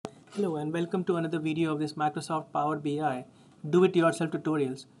Hello and welcome to another video of this Microsoft Power BI do-it-yourself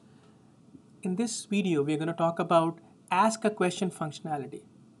tutorials. In this video, we're going to talk about Ask a Question functionality.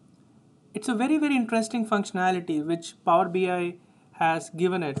 It's a very interesting functionality which Power BI has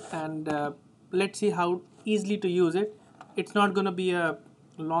given it, and let's see how easily to use it. It's not going to be a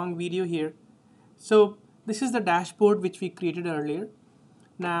long video here. So this is the dashboard which we created earlier.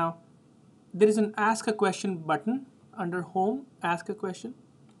 Now there is an Ask a Question button under Home, Ask a Question.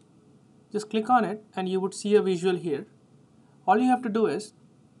 Just click on it and you would see a visual here. All you have to do is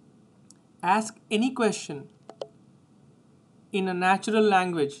ask any question in a natural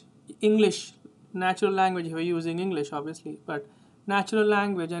language, English, natural language if you're using English obviously, but natural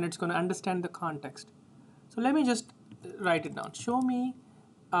language, and it's going to understand the context. So let me just write it down. Show me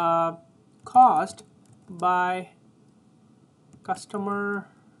cost by customer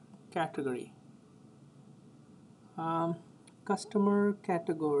category. Customer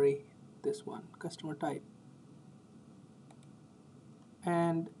category. This one, customer type,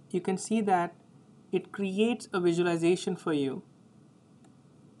 and you can see that it creates a visualization for you.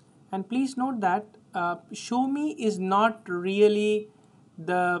 And please note that show me is not really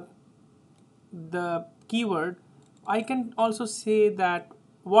the keyword. I can also say that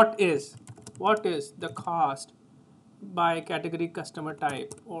what is the cost by category, customer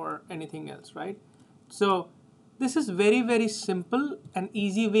type, or anything else, right? So this is very simple and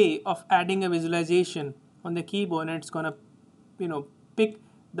easy way of adding a visualization on the keyboard, and it's gonna pick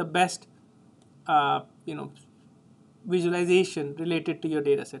the best visualization related to your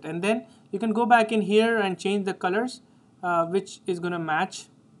data set. And then you can go back in here and change the colors which is gonna match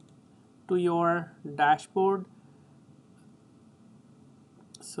to your dashboard.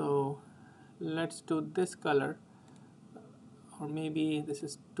 So let's do this color, or maybe this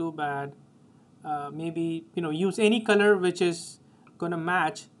is too bad. Maybe use any color which is going to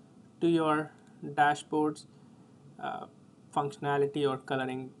match to your dashboard's functionality or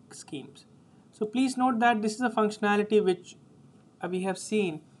coloring schemes. So please note that this is a functionality which we have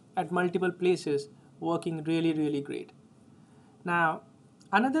seen at multiple places working really great. Now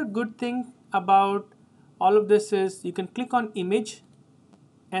another good thing about all of this is you can click on image,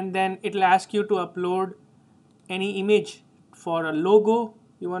 and then it'll ask you to upload any image. For a logo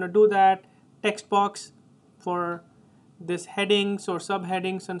you want to do that, text box for this headings or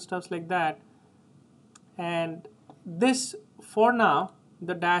subheadings and stuff like that. And this, for now,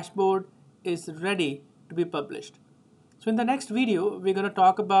 the dashboard is ready to be published. So in the next video we're going to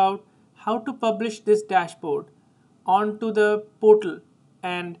talk about how to publish this dashboard onto the portal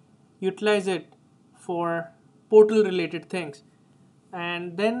and utilize it for portal related things.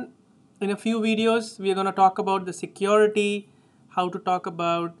 And then in a few videos we are going to talk about the security, how to talk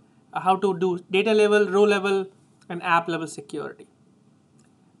about how to do data level, row level, and app level security.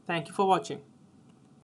 Thank you for watching.